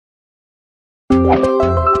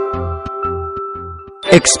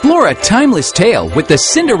Explore a timeless tale with the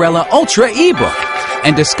Cinderella Ultra eBook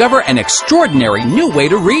and discover an extraordinary new way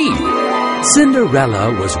to read.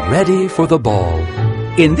 Cinderella was ready for the ball.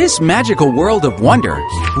 In this magical world of wonder,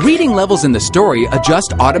 reading levels in the story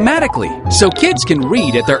adjust automatically so kids can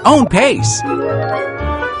read at their own pace.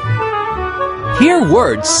 Hear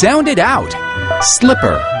words sounded out.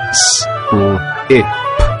 Slipper, S-L-I-P-R,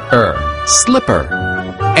 slipper.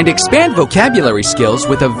 And expand vocabulary skills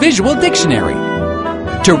with a visual dictionary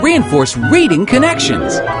to reinforce reading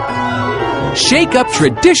connections. Shake up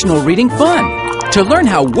traditional reading fun to learn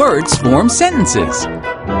how words form sentences.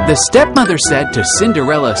 The stepmother said to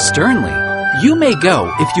Cinderella sternly, "You may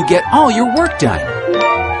go if you get all your work done."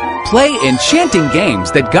 Play enchanting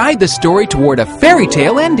games that guide the story toward a fairy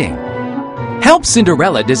tale ending. Help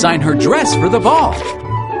Cinderella design her dress for the ball.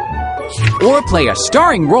 Or play a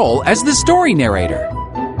starring role as the story narrator.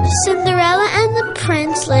 Cinderella and the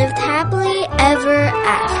prince lived happily ever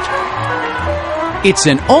after. It's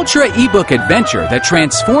an Ultra ebook adventure that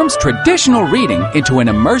transforms traditional reading into an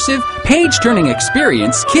immersive, page-turning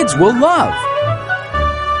experience kids will love.